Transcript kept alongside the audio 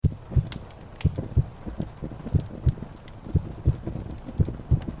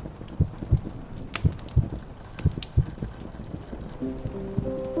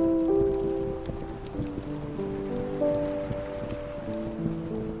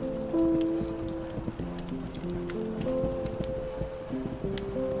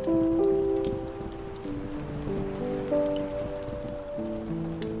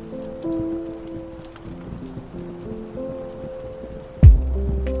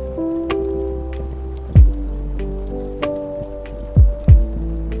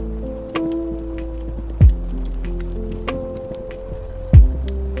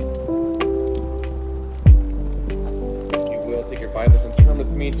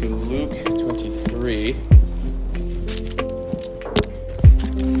to Luke 23.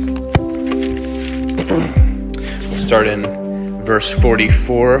 We'll start in verse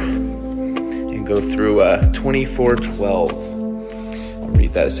 44 and go through 24:12. I'll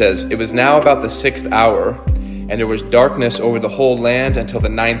read that. It says, "It was now about the 6th hour, and there was darkness over the whole land until the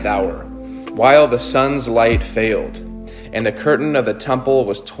 9th hour, while the sun's light failed, and the curtain of the temple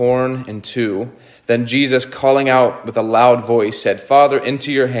was torn in two. Then Jesus, calling out with a loud voice, said, 'Father,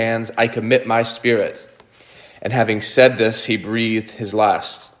 into your hands I commit my spirit.' And having said this, he breathed his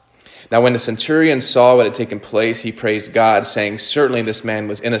last. Now when the centurion saw what had taken place, he praised God, saying, 'Certainly this man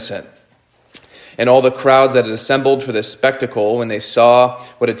was innocent.' And all the crowds that had assembled for this spectacle, when they saw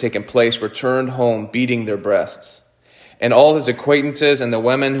what had taken place, returned home, beating their breasts. And all his acquaintances and the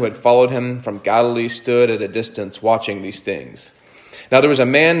women who had followed him from Galilee stood at a distance watching these things. Now there was a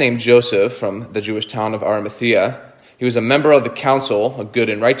man named Joseph from the Jewish town of Arimathea. He was a member of the council, a good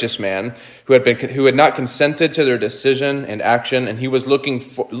and righteous man, who had not consented to their decision and action, and he was looking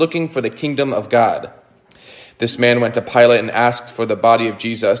for the kingdom of God. This man went to Pilate and asked for the body of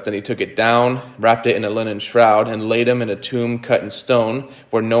Jesus. Then he took it down, wrapped it in a linen shroud, and laid him in a tomb cut in stone,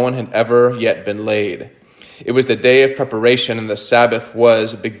 where no one had ever yet been laid. It was the day of preparation, and the Sabbath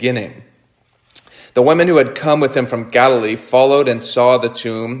was beginning. The women who had come with him from Galilee followed and saw the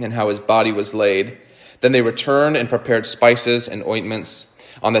tomb and how his body was laid. Then they returned and prepared spices and ointments.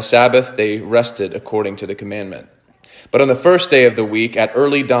 On the Sabbath they rested according to the commandment. But on the first day of the week, at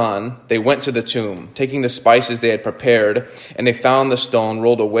early dawn, they went to the tomb, taking the spices they had prepared, and they found the stone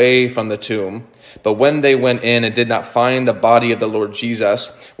rolled away from the tomb. But when they went in and did not find the body of the Lord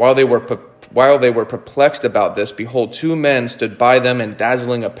Jesus, while they were perplexed about this, behold, two men stood by them in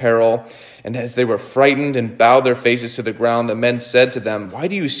dazzling apparel. And as they were frightened and bowed their faces to the ground, the men said to them, 'Why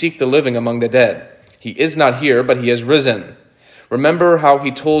do you seek the living among the dead? He is not here, but he has risen. Remember how he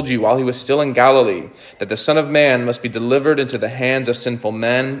told you while he was still in Galilee, that the Son of Man must be delivered into the hands of sinful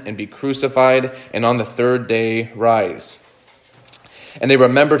men and be crucified, and on the third day rise.' And they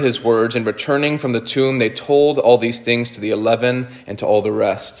remembered his words, and returning from the tomb, they told all these things to the 11 and to all the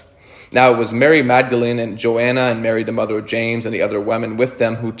rest. Now it was Mary Magdalene and Joanna and Mary the mother of James and the other women with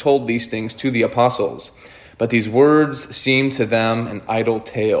them who told these things to the apostles. But these words seemed to them an idle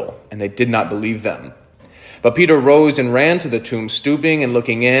tale, and they did not believe them. But Peter rose and ran to the tomb, stooping and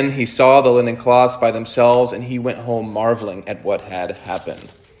looking in. He saw the linen cloths by themselves, and he went home marveling at what had happened."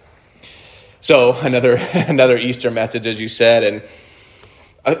 So another Easter message, as you said, and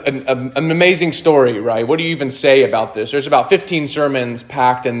an amazing story, right? What do you even say about this? There's about 15 sermons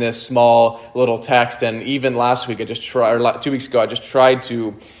packed in this small little text, and even last week, 2 weeks ago, I just tried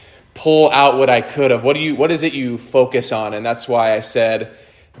to pull out what I could of what is it you focus on, and that's why I said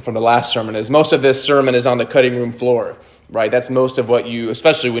from the last sermon is most of this sermon is on the cutting room floor, right? That's most of what you,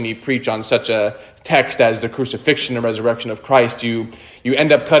 especially when you preach on such a text as the crucifixion and resurrection of Christ, you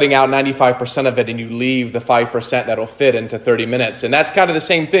end up cutting out 95% of it and you leave the 5% that'll fit into 30 minutes. And that's kind of the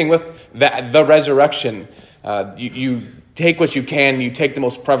same thing with the resurrection. You take what you can, you take the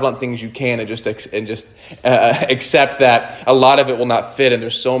most prevalent things you can and just accept that a lot of it will not fit, and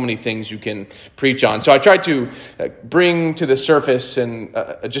there's so many things you can preach on. So I tried to bring to the surface and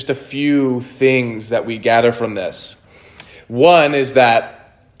just a few things that we gather from this. One is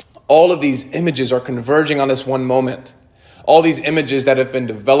that all of these images are converging on this one moment. All these images that have been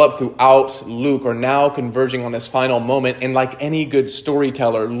developed throughout Luke are now converging on this final moment. And like any good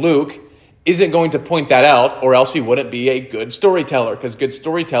storyteller, Luke isn't going to point that out, or else he wouldn't be a good storyteller, because good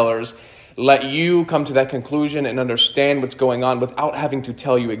storytellers let you come to that conclusion and understand what's going on without having to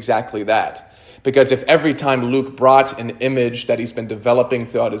tell you exactly that. Because if every time Luke brought an image that he's been developing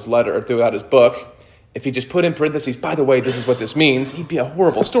throughout his letter or throughout his book, if he just put in parentheses, by the way, this is what this means, he'd be a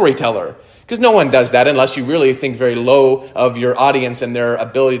horrible storyteller. Because no one does that unless you really think very low of your audience and their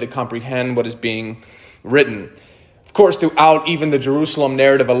ability to comprehend what is being written. Of course, throughout even the Jerusalem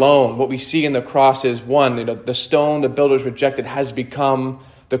narrative alone, what we see in the cross is the stone the builders rejected has become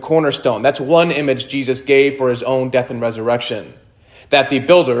the cornerstone. That's one image Jesus gave for his own death and resurrection. That the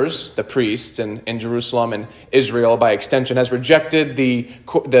builders, the priests in Jerusalem and Israel by extension, has rejected the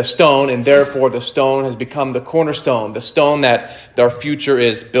stone, and therefore the stone has become the cornerstone, the stone that our future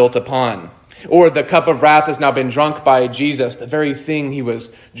is built upon. Or the cup of wrath has now been drunk by Jesus, the very thing he was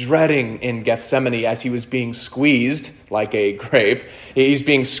dreading in Gethsemane as he was being squeezed like a grape. He's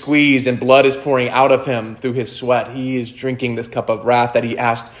being squeezed and blood is pouring out of him through his sweat. He is drinking this cup of wrath that he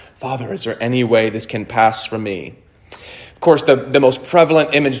asked, "Father, is there any way this can pass from me?" Of course, the most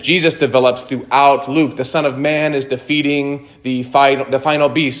prevalent image Jesus develops throughout Luke, the Son of Man is defeating the final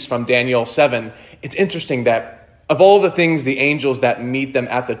beast from Daniel 7. It's interesting that Of all the things the angels that meet them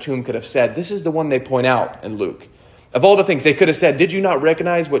at the tomb could have said, this is the one they point out in Luke. Of all the things they could have said, did you not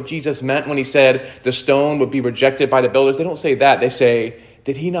recognize what Jesus meant when he said the stone would be rejected by the builders? They don't say that. They say,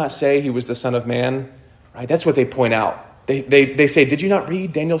 did he not say he was the Son of Man? Right? That's what they point out. They say, did you not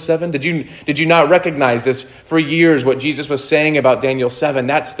read Daniel 7? Did you not recognize this for years, what Jesus was saying about Daniel 7?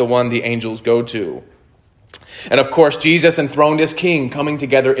 That's the one the angels go to. And of course, Jesus enthroned as king, coming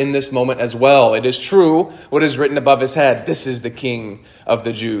together in this moment as well. It is true what is written above his head. This is the King of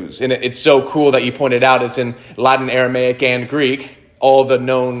the Jews. And it's so cool that you pointed out it's in Latin, Aramaic, and Greek, all the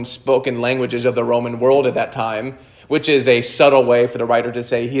known spoken languages of the Roman world at that time, which is a subtle way for the writer to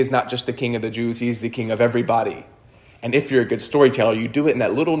say he is not just the King of the Jews, he is the King of everybody. And if you're a good storyteller, you do it in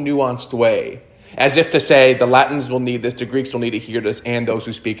that little nuanced way, as if to say the Latins will need this, the Greeks will need to hear this, and those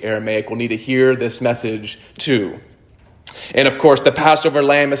who speak Aramaic will need to hear this message too. And of course, the Passover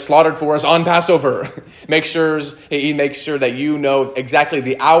lamb is slaughtered for us on Passover. He makes sure that you know exactly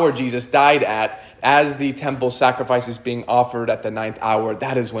the hour Jesus died at, as the temple sacrifice is being offered at the 9th hour.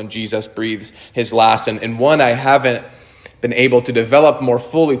 That is when Jesus breathes his last. And one I haven't been able to develop more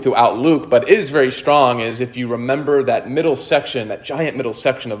fully throughout Luke, but is very strong, is if you remember that middle section, that giant middle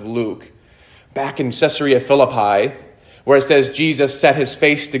section of Luke, back in Caesarea Philippi, where it says Jesus set his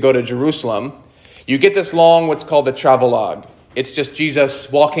face to go to Jerusalem, you get this long, what's called the travelogue. It's just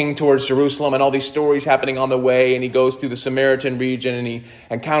Jesus walking towards Jerusalem and all these stories happening on the way, and he goes through the Samaritan region and he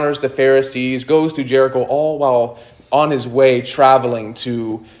encounters the Pharisees, goes through Jericho, all while on his way traveling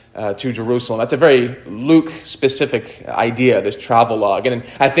to Jerusalem. That's a very Luke-specific idea, this travelogue. And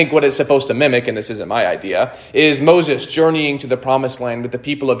I think what it's supposed to mimic, and this isn't my idea, is Moses journeying to the promised land with the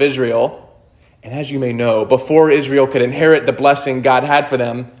people of Israel. And as you may know, before Israel could inherit the blessing God had for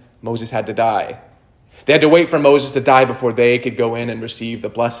them, Moses had to die. They had to wait for Moses to die before they could go in and receive the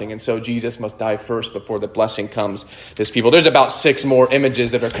blessing. And so Jesus must die first before the blessing comes to his people. There's about 6 more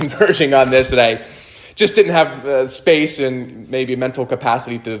images that are converging on this that I just didn't have space and maybe mental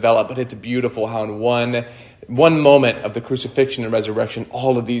capacity to develop. But it's beautiful how in one moment of the crucifixion and resurrection,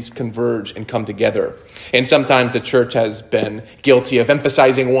 all of these converge and come together. And sometimes the church has been guilty of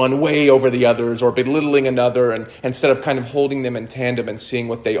emphasizing one way over the others or belittling another, and instead of kind of holding them in tandem and seeing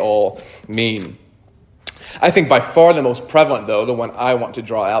what they all mean. I think by far the most prevalent, though, the one I want to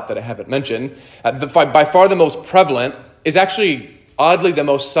draw out that I haven't mentioned, by far the most prevalent is actually oddly the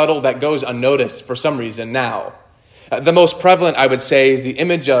most subtle that goes unnoticed for some reason now. The most prevalent, I would say, is the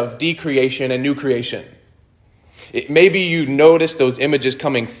image of decreation and new creation. Maybe you notice those images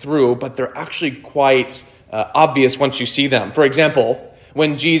coming through, but they're actually quite obvious once you see them. For example,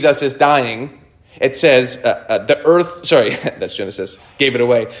 when Jesus is dying, it says that's Genesis, gave it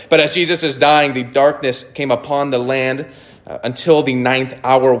away. But as Jesus is dying, the darkness came upon the land until the 9th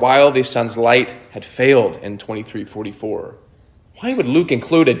hour, while the sun's light had failed in 23:44. Why would Luke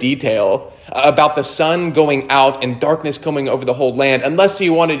include a detail about the sun going out and darkness coming over the whole land, unless he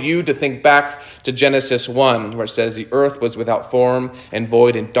wanted you to think back to Genesis 1, where it says the earth was without form and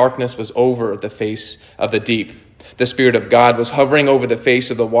void, and darkness was over the face of the deep. The Spirit of God was hovering over the face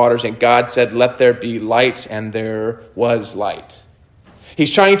of the waters, and God said, "Let there be light," and there was light.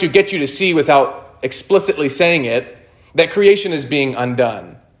 He's trying to get you to see, without explicitly saying it, that creation is being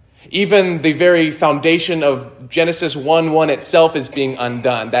undone. Even the very foundation of Genesis 1:1 itself is being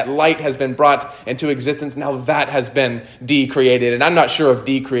undone. That light has been brought into existence. Now that has been decreated. And I'm not sure if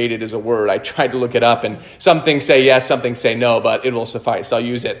decreated is a word. I tried to look it up, and some things say yes, some things say no, but it will suffice. I'll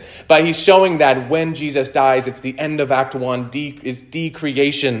use it. But he's showing that when Jesus dies, it's the end of Act 1. Is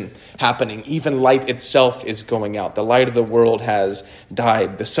decreation happening. Even light itself is going out. The light of the world has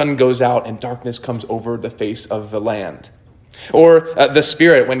died. The sun goes out and darkness comes over the face of the land. Or the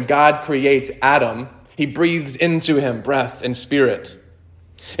Spirit, when God creates Adam, he breathes into him breath and spirit.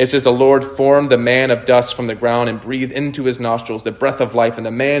 It says the Lord formed the man of dust from the ground and breathed into his nostrils the breath of life, and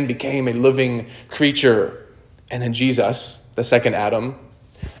the man became a living creature. And then Jesus, the second Adam,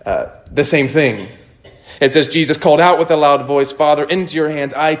 the same thing. It says Jesus called out with a loud voice, "Father, into your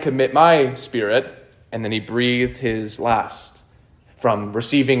hands I commit my spirit." And then he breathed his last. From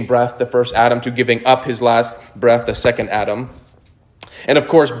receiving breath, the first Adam, to giving up his last breath, the second Adam. And of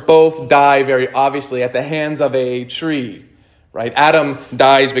course, both die very obviously at the hands of a tree, right? Adam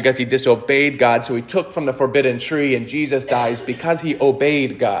dies because he disobeyed God, so he took from the forbidden tree, and Jesus dies because he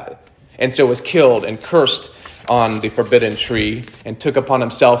obeyed God, and so was killed and cursed on the forbidden tree, and took upon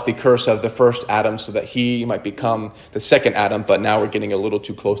himself the curse of the first Adam so that he might become the second Adam. But now we're getting a little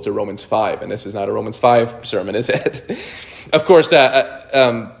too close to Romans 5, and this is not a Romans 5 sermon, is it? Of course,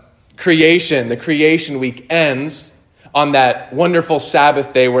 the creation week ends on that wonderful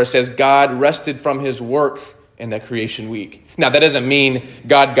Sabbath day where it says God rested from his work in that creation week. Now, that doesn't mean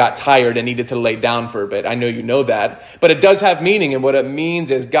God got tired and needed to lay down for a bit. I know you know that. But it does have meaning, and what it means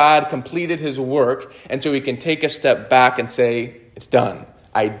is God completed his work, and so he can take a step back and say, it's done.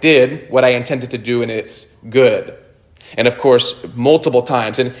 I did what I intended to do, and it's good. And of course, multiple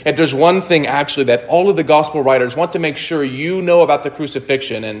times. And if there's one thing actually that all of the gospel writers want to make sure you know about the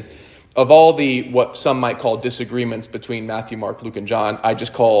crucifixion, and of all the what some might call disagreements between Matthew, Mark, Luke, and John, I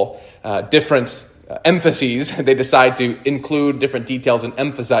just call different emphases. They decide to include different details and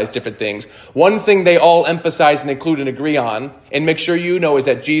emphasize different things. One thing they all emphasize and include and agree on, and make sure you know, is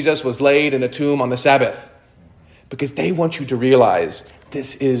that Jesus was laid in a tomb on the Sabbath. Because they want you to realize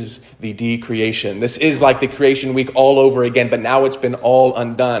this is the decreation. This is like the creation week all over again, but now it's been all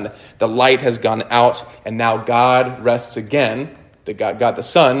undone. The light has gone out, and now God rests again. God the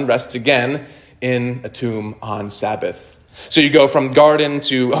Son rests again in a tomb on Sabbath. So you go from garden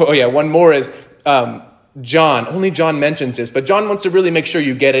to, one more is John. Only John mentions this, but John wants to really make sure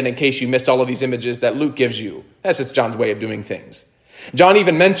you get it in case you miss all of these images that Luke gives you. That's just John's way of doing things. John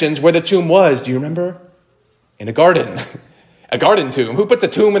even mentions where the tomb was. Do you remember? In a garden. A garden tomb. Who puts a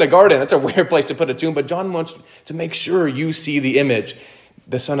tomb in a garden? That's a weird place to put a tomb, but John wants to make sure you see the image.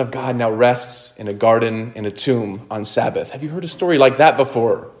 The Son of God now rests in a garden, in a tomb on Sabbath. Have you heard a story like that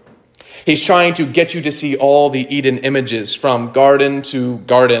before? He's trying to get you to see all the Eden images, from garden to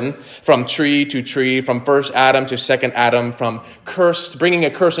garden, from tree to tree, from first Adam to second Adam, from cursed, bringing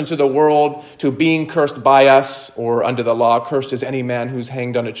a curse into the world, to being cursed by us, or under the law, cursed is any man who's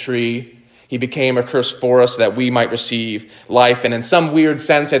hanged on a tree. He became a curse for us so that we might receive life. And in some weird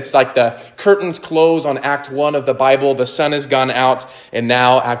sense, it's like the curtains close on Act 1 of the Bible. The sun has gone out, and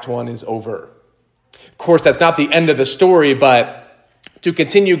now Act 1 is over. Of course, that's not the end of the story, but to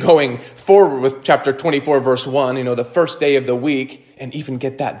continue going forward with chapter 24, verse 1, the first day of the week, and even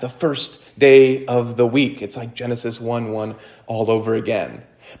get that, the first day of the week. It's like Genesis 1:1 all over again.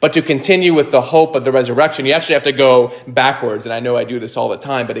 But to continue with the hope of the resurrection, you actually have to go backwards. And I know I do this all the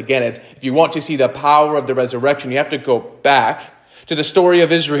time, but again, if you want to see the power of the resurrection, you have to go back to the story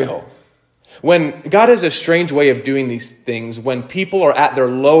of Israel. When God has a strange way of doing these things, when people are at their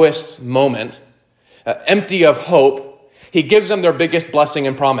lowest moment, empty of hope, he gives them their biggest blessing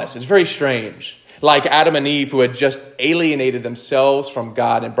and promise. It's very strange. Like Adam and Eve, who had just alienated themselves from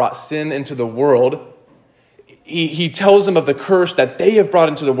God and brought sin into the world, he tells them of the curse that they have brought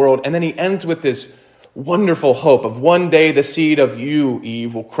into the world, and then he ends with this wonderful hope of one day the seed of you,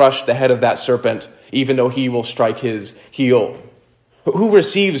 Eve, will crush the head of that serpent, even though he will strike his heel. Who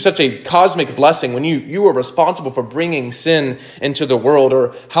receives such a cosmic blessing when you were responsible for bringing sin into the world?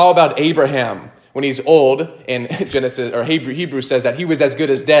 Or how about Abraham? When he's old, in Genesis or Hebrews says that he was as good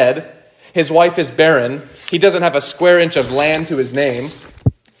as dead. His wife is barren. He doesn't have a square inch of land to his name.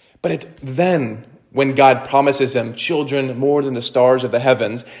 But it's then when God promises him children more than the stars of the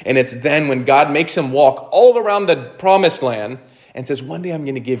heavens. And it's then when God makes him walk all around the promised land and says, one day I'm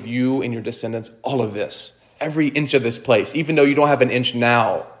going to give you and your descendants all of this, every inch of this place, even though you don't have an inch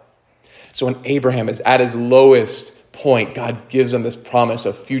now. So when Abraham is at his lowest point, God gives him this promise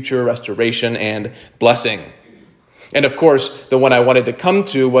of future restoration and blessing. And of course, the one I wanted to come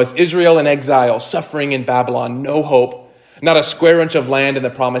to was Israel in exile, suffering in Babylon, no hope, not a square inch of land in the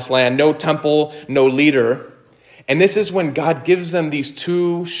promised land, no temple, no leader. And this is when God gives them these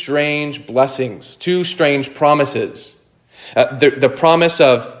two strange blessings, two strange promises. The promise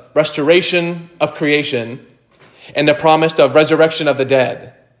of restoration of creation and the promise of resurrection of the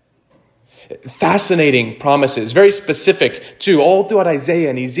dead. Fascinating promises, very specific to all throughout Isaiah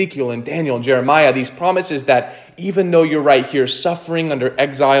and Ezekiel and Daniel and Jeremiah, these promises that even though you're right here suffering under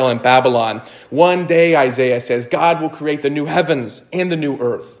exile in Babylon, one day, Isaiah says, God will create the new heavens and the new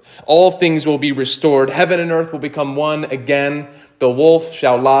earth. All things will be restored. Heaven and earth will become one again. The wolf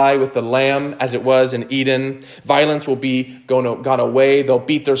shall lie with the lamb as it was in Eden. Violence will be gone away. They'll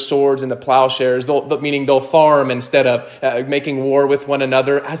beat their swords into plowshares, meaning they'll farm instead of making war with one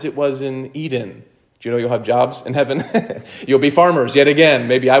another as it was in Eden. Do you know you'll have jobs in heaven? You'll be farmers yet again.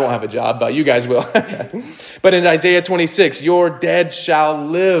 Maybe I won't have a job, but you guys will. But in Isaiah 26, your dead shall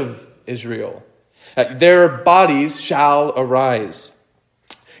live, Israel. Their bodies shall arise.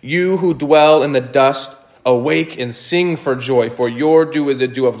 You who dwell in the dust, awake and sing for joy, for your dew is a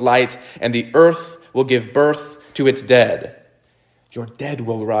dew of light, and the earth will give birth to its dead. Your dead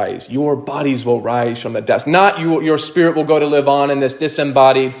will rise. Your bodies will rise from the dust. Not your spirit will go to live on in this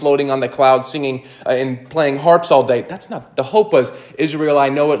disembodied, floating on the clouds, singing and playing harps all day. That's not, the hope was, Israel, I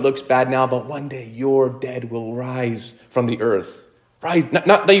know it looks bad now, but one day your dead will rise from the earth. Right?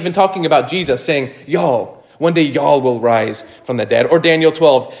 Not even talking about Jesus saying, y'all, One day y'all will rise from the dead. Or Daniel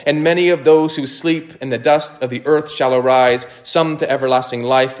 12, and many of those who sleep in the dust of the earth shall arise, some to everlasting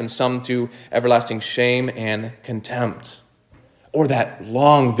life and some to everlasting shame and contempt. Or that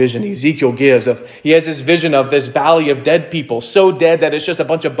long vision Ezekiel gives he has this vision of this valley of dead people, so dead that it's just a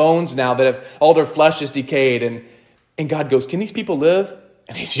bunch of bones now that all their flesh is decayed. And God goes, can these people live?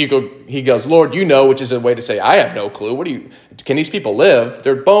 And he goes, Lord, you know, which is a way to say, I have no clue. Can these people live?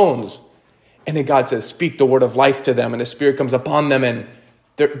 They're bones. And then God says, speak the word of life to them. And the Spirit comes upon them, and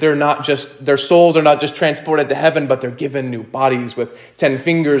their souls are not just transported to heaven, but they're given new bodies with 10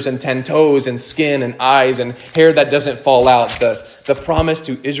 fingers and 10 toes and skin and eyes and hair that doesn't fall out. The promise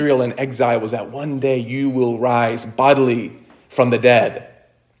to Israel in exile was that one day you will rise bodily from the dead.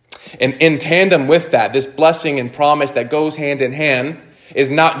 And in tandem with that, this blessing and promise that goes hand in hand is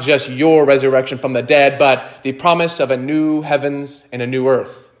not just your resurrection from the dead, but the promise of a new heavens and a new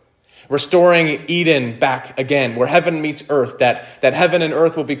earth. Restoring Eden back again, where heaven meets earth, that heaven and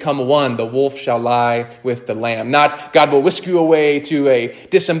earth will become one. The wolf shall lie with the lamb. Not God will whisk you away to a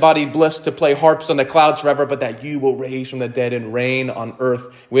disembodied bliss to play harps on the clouds forever, but that you will raise from the dead and reign on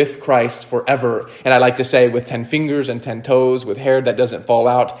earth with Christ forever. And I like to say with 10 fingers and 10 toes, with hair that doesn't fall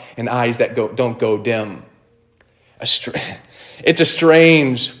out and eyes that don't go dim. It's a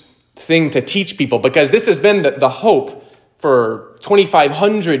strange thing to teach people, because this has been the hope for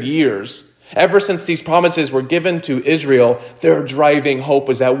 2,500 years. Ever since these promises were given to Israel, their driving hope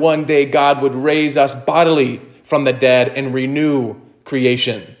was that one day God would raise us bodily from the dead and renew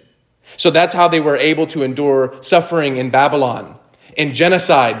creation. So that's how they were able to endure suffering in Babylon, and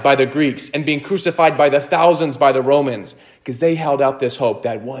genocide by the Greeks, and being crucified by the thousands by the Romans, because they held out this hope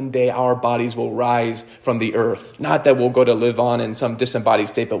that one day our bodies will rise from the earth. Not that we'll go to live on in some disembodied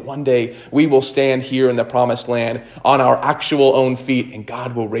state, but one day we will stand here in the promised land on our actual own feet, and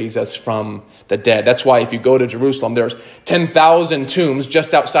God will raise us from the dead. That's why if you go to Jerusalem, there's 10,000 tombs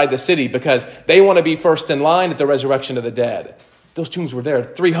just outside the city, because they want to be first in line at the resurrection of the dead. Those tombs were there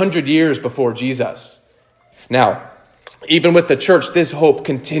 300 years before Jesus. Now, even with the church, this hope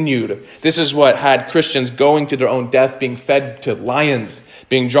continued. This is what had Christians going to their own death, being fed to lions,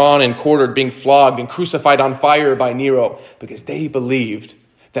 being drawn and quartered, being flogged and crucified on fire by Nero, because they believed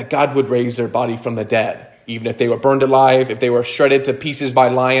that God would raise their body from the dead. Even if they were burned alive, if they were shredded to pieces by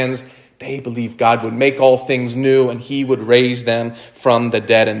lions, they believed God would make all things new and he would raise them from the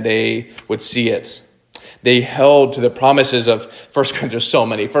dead, and they would see it. They held to the promises of 1 Corinthians, there's so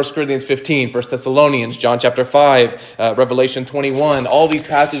many. 1 Corinthians 15, 1 Thessalonians, John chapter 5, Revelation 21, all these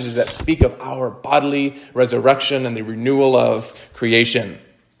passages that speak of our bodily resurrection and the renewal of creation.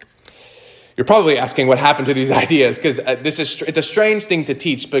 You're probably asking what happened to these ideas, because it's a strange thing to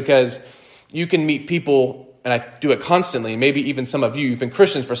teach, because you can meet people, and I do it constantly, maybe even some of you've been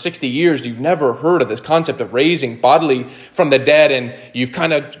Christians for 60 years, you've never heard of this concept of raising bodily from the dead, and you've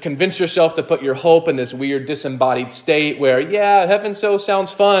kind of convinced yourself to put your hope in this weird disembodied state where, yeah, heaven so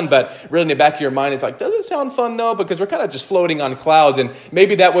sounds fun, but really in the back of your mind, it's like, does it sound fun though? Because we're kind of just floating on clouds, and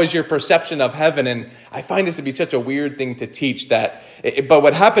maybe that was your perception of heaven, and I find this to be such a weird thing to teach but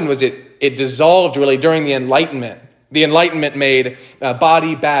what happened was it dissolved really during the Enlightenment. The Enlightenment made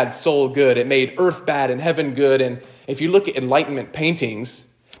body bad, soul good. It made earth bad and heaven good. And if you look at Enlightenment paintings,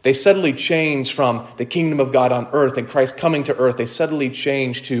 they subtly change from the kingdom of God on earth and Christ coming to earth. They subtly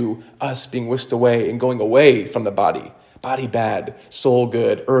change to us being whisked away and going away from the body. Body bad, soul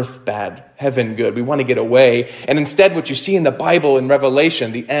good, earth bad, heaven good. We want to get away. And instead, what you see in the Bible in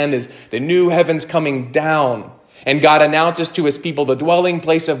Revelation, the end is the new heavens coming down. And God announces to his people, the dwelling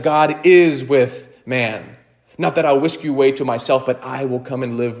place of God is with man. Not that I'll whisk you away to myself, but I will come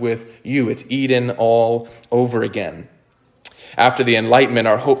and live with you. It's Eden all over again. After the Enlightenment,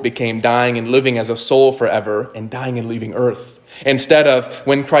 our hope became dying and living as a soul forever, and dying and leaving earth. Instead of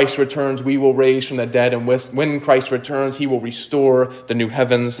when Christ returns, we will raise from the dead, and when Christ returns, he will restore the new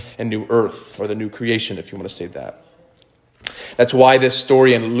heavens and new earth, or the new creation, if you want to say that. That's why this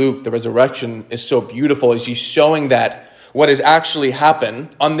story in Luke, the resurrection, is so beautiful, is he's showing that what has actually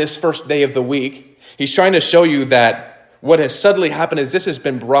happened on this first day of the week. He's trying to show you that what has suddenly happened is this has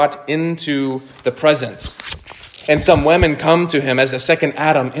been brought into the present. And some women come to him as a second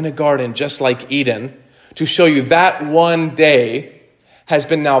Adam in a garden, just like Eden, to show you that one day has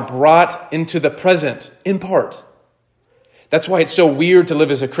been now brought into the present, in part. That's why it's so weird to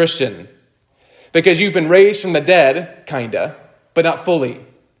live as a Christian. Because you've been raised from the dead, kinda, but not fully.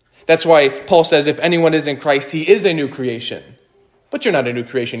 That's why Paul says, if anyone is in Christ, he is a new creation. But you're not a new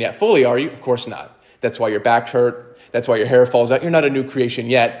creation yet fully, are you? Of course not. That's why your back's hurt. That's why your hair falls out. You're not a new creation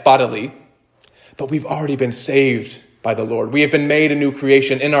yet, bodily. But we've already been saved by the Lord. We have been made a new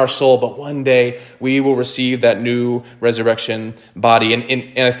creation in our soul, but one day we will receive that new resurrection body.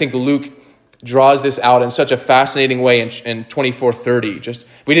 And I think Luke draws this out in such a fascinating way in 24:30.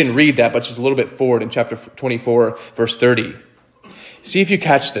 We didn't read that, but just a little bit forward in chapter 24, verse 30. See if you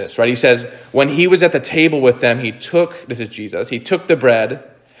catch this, right? He says, when he was at the table with them, this is Jesus, he took the bread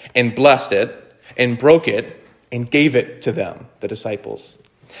and blessed it and broke it and gave it to them, the disciples.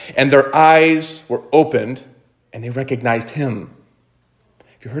 And their eyes were opened and they recognized him.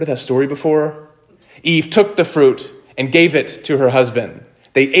 Have you heard of that story before? Eve took the fruit and gave it to her husband.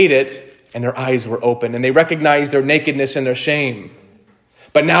 They ate it and their eyes were open and they recognized their nakedness and their shame.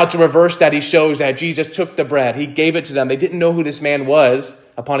 But now to reverse that, he shows that Jesus took the bread. He gave it to them. They didn't know who this man was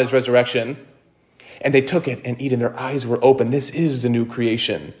upon his resurrection. And they took it and ate, and their eyes were open. This is the new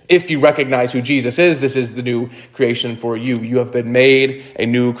creation. If you recognize who Jesus is, this is the new creation for you. You have been made a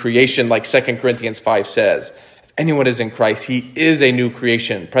new creation, like 2 Corinthians 5 says. If anyone is in Christ, he is a new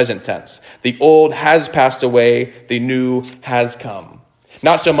creation, present tense. The old has passed away, the new has come.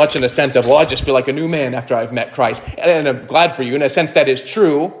 Not so much in the sense of, well, I just feel like a new man after I've met Christ. And I'm glad for you. In a sense, that is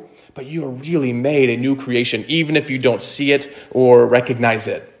true. But you are really made a new creation, even if you don't see it or recognize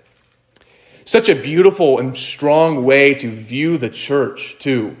it. Such a beautiful and strong way to view the church,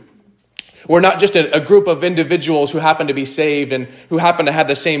 too. We're not just a group of individuals who happen to be saved and who happen to have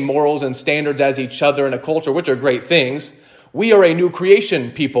the same morals and standards as each other in a culture, which are great things. We are a new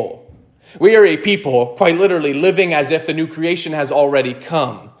creation people. We are a people, quite literally, living as if the new creation has already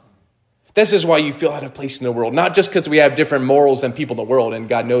come. This is why you feel out of place in the world. Not just because we have different morals than people in the world, and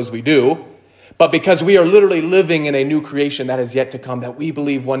God knows we do, but because we are literally living in a new creation that is yet to come, that we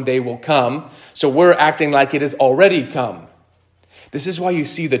believe one day will come. So we're acting like it has already come. This is why you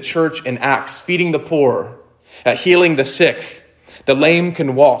see the church in Acts feeding the poor, healing the sick. The lame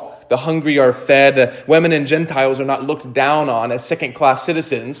can walk. The hungry are fed. Women and Gentiles are not looked down on as second-class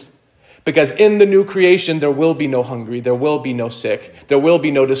citizens. Because in the new creation, there will be no hungry, there will be no sick, there will be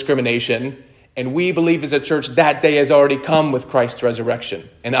no discrimination. And we believe as a church that day has already come with Christ's resurrection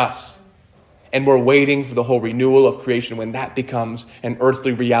in us. And we're waiting for the whole renewal of creation when that becomes an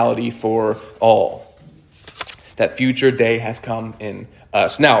earthly reality for all. That future day has come in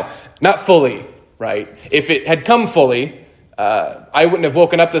us. Now, not fully, right? If it had come fully, I wouldn't have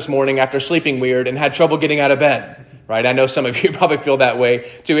woken up this morning after sleeping weird and had trouble getting out of bed. Right? I know some of you probably feel that way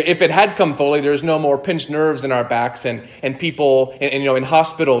too. If it had come fully, there's no more pinched nerves in our backs and people in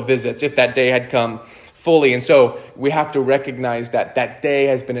hospital visits if that day had come fully. And so we have to recognize that that day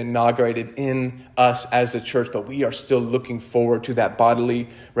has been inaugurated in us as a church, but we are still looking forward to that bodily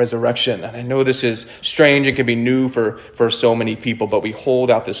resurrection. And I know this is strange. It can be new for so many people, but we hold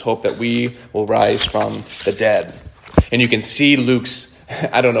out this hope that we will rise from the dead. And you can see Luke's,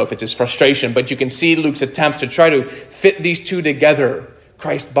 I don't know if it's his frustration, but you can see Luke's attempts to try to fit these two together,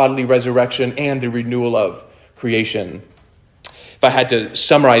 Christ's bodily resurrection and the renewal of creation. If I had to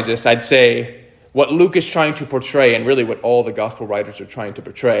summarize this, I'd say what Luke is trying to portray, and really what all the gospel writers are trying to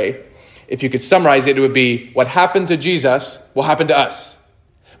portray, if you could summarize it, it would be what happened to Jesus will happen to us.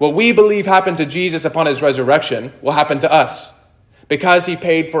 What we believe happened to Jesus upon his resurrection will happen to us. Because he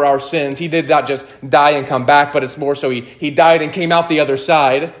paid for our sins, he did not just die and come back, but it's more so he died and came out the other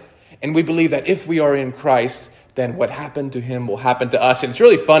side. And we believe that if we are in Christ, then what happened to him will happen to us. And it's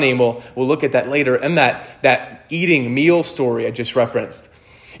really funny, and we'll look at that later. And that eating meal story I just referenced,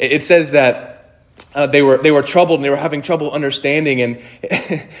 it says that they were troubled and they were having trouble understanding.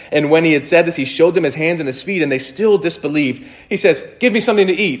 And when he had said this, he showed them his hands and his feet, and they still disbelieved. He says, "Give me something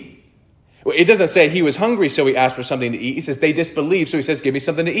to eat." It doesn't say he was hungry, so he asked for something to eat. He says they disbelieved, so he says, "Give me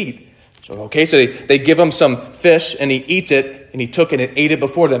something to eat." So they give him some fish, and he eats it, and he took it and ate it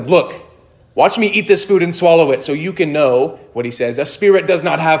before them. "Look, watch me eat this food and swallow it, so you can know," what he says, "a spirit does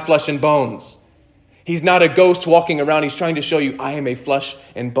not have flesh and bones." He's not a ghost walking around. He's trying to show you, I am a flesh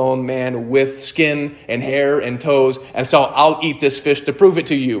and bone man with skin and hair and toes, and so I'll eat this fish to prove it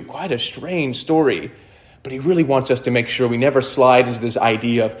to you. Quite a strange story. But he really wants us to make sure we never slide into this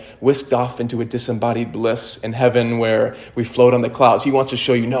idea of whisked off into a disembodied bliss in heaven where we float on the clouds. He wants to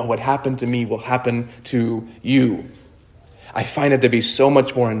show you, no, what happened to me will happen to you. I find it to be so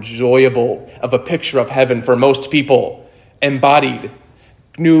much more enjoyable of a picture of heaven for most people. Embodied,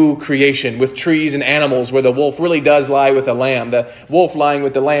 new creation with trees and animals where the wolf really does lie with the lamb. The wolf lying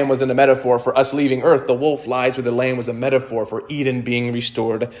with the lamb wasn't a metaphor for us leaving earth. The wolf lies with the lamb was a metaphor for Eden being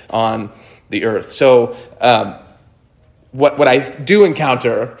restored on the earth. So what I do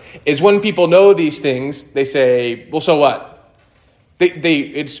encounter is when people know these things, they say, well, so what?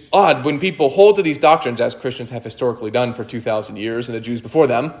 It's odd when people hold to these doctrines, as Christians have historically done for 2,000 years, and the Jews before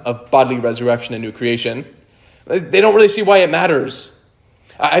them, of bodily resurrection and new creation. They don't really see why it matters.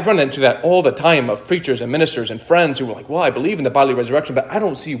 I've run into that all the time of preachers and ministers and friends who are like, well, I believe in the bodily resurrection, but I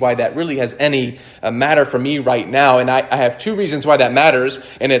don't see why that really has any matter for me right now. And I have two reasons why that matters,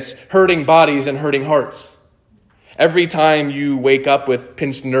 and it's hurting bodies and hurting hearts. Every time you wake up with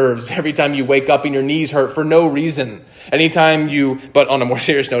pinched nerves, every time you wake up and your knees hurt for no reason, but on a more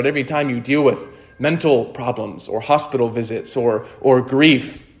serious note, every time you deal with mental problems or hospital visits or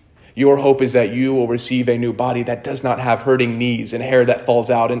grief, your hope is that you will receive a new body that does not have hurting knees and hair that falls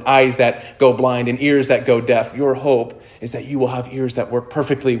out and eyes that go blind and ears that go deaf. Your hope is that you will have ears that work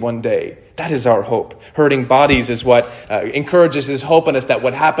perfectly one day. That is our hope. Hurting bodies is what encourages this hope in us that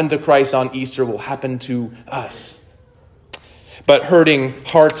what happened to Christ on Easter will happen to us. But hurting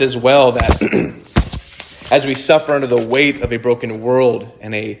hearts as well, that as we suffer under the weight of a broken world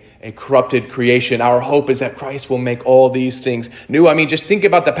and a corrupted creation, our hope is that Christ will make all these things new. I mean, just think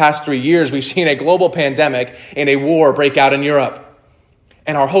about the past 3 years. We've seen a global pandemic and a war break out in Europe.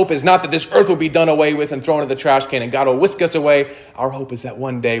 And our hope is not that this earth will be done away with and thrown in the trash can and God will whisk us away. Our hope is that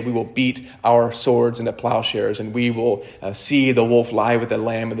one day we will beat our swords into plowshares and we will see the wolf lie with the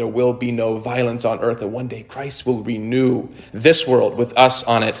lamb and there will be no violence on earth. And one day Christ will renew this world with us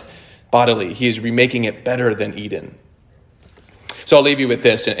on it bodily. He is remaking it better than Eden. So I'll leave you with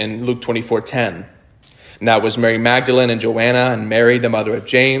this in Luke 24:10. Now it was Mary Magdalene and Joanna and Mary, the mother of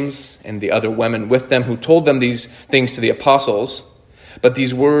James, and the other women with them who told them these things to the apostles. But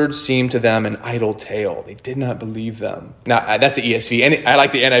these words seemed to them an idle tale. They did not believe them. Now, that's the ESV. And I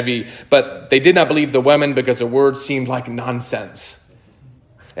like the NIV. But they did not believe the women because the words seemed like nonsense.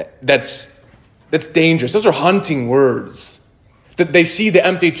 That's dangerous. Those are haunting words. They see the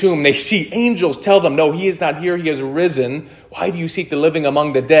empty tomb. They see angels tell them, no, he is not here. He has risen. Why do you seek the living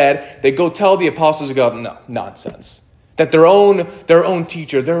among the dead? They go tell the apostles and go, no, nonsense. That their own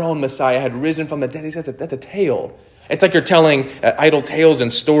teacher, their own Messiah had risen from the dead. He says that's a tale. It's like you're telling idle tales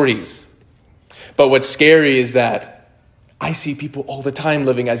and stories. But what's scary is that I see people all the time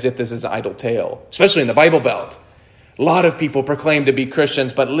living as if this is an idle tale, especially in the Bible Belt. A lot of people proclaim to be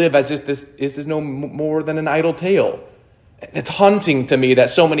Christians, but live as if this is no more than an idle tale. It's haunting to me that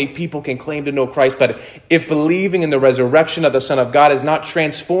so many people can claim to know Christ, but if believing in the resurrection of the Son of God has not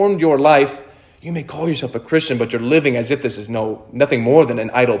transformed your life, you may call yourself a Christian, but you're living as if this is nothing more than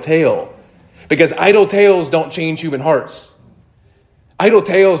an idle tale. Because idle tales don't change human hearts. Idle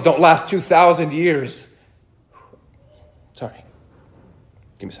tales don't last 2,000 years. Sorry.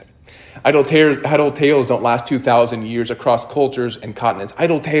 Give me a second. Idle tales don't last 2,000 years across cultures and continents.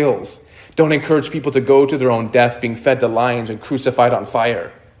 Idle tales don't encourage people to go to their own death, being fed to lions and crucified on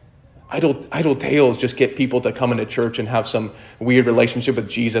fire. Idle tales just get people to come into church and have some weird relationship with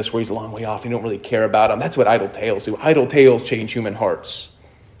Jesus where he's a long way off. You don't really care about him. That's what idle tales do. Idle tales change human hearts.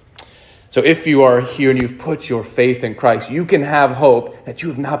 So if you are here and you've put your faith in Christ, you can have hope that you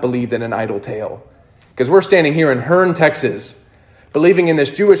have not believed in an idle tale. Because we're standing here in Hearne, Texas, believing in this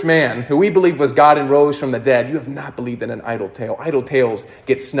Jewish man who we believe was God and rose from the dead. You have not believed in an idle tale. Idle tales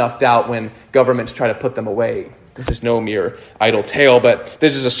get snuffed out when governments try to put them away. This is no mere idle tale, but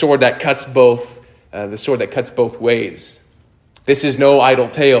this is a sword that cuts both ways. This is no idle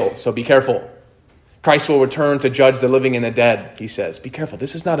tale, so be careful. Christ will return to judge the living and the dead, he says. Be careful.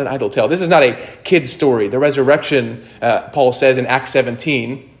 This is not an idle tale. This is not a kid's story. The resurrection, Paul says in Acts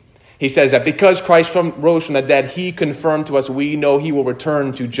 17, he says that because Christ rose from the dead, he confirmed to us, we know he will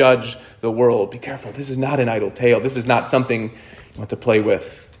return to judge the world. Be careful. This is not an idle tale. This is not something you want to play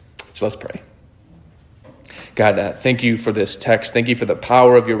with. So let's pray. God, thank you for this text. Thank you for the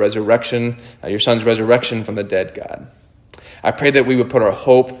power of your resurrection, your son's resurrection from the dead, God. I pray that we would put our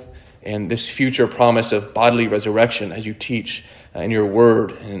hope in this future promise of bodily resurrection as you teach in your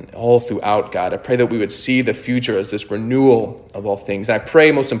word and all throughout, God. I pray that we would see the future as this renewal of all things. And I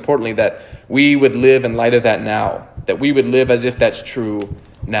pray, most importantly, that we would live in light of that now, that we would live as if that's true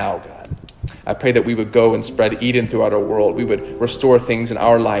now, God. I pray that we would go and spread Eden throughout our world. We would restore things in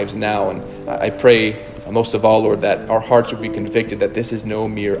our lives now. And I pray, most of all, Lord, that our hearts would be convicted that this is no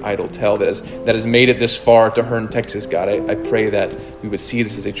mere idle tale that has made it this far to Hearne, Texas, God. I pray that we would see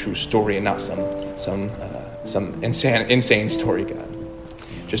this as a true story and not some insane story, God.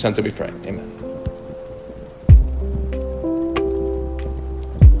 Just sons that we pray. Amen.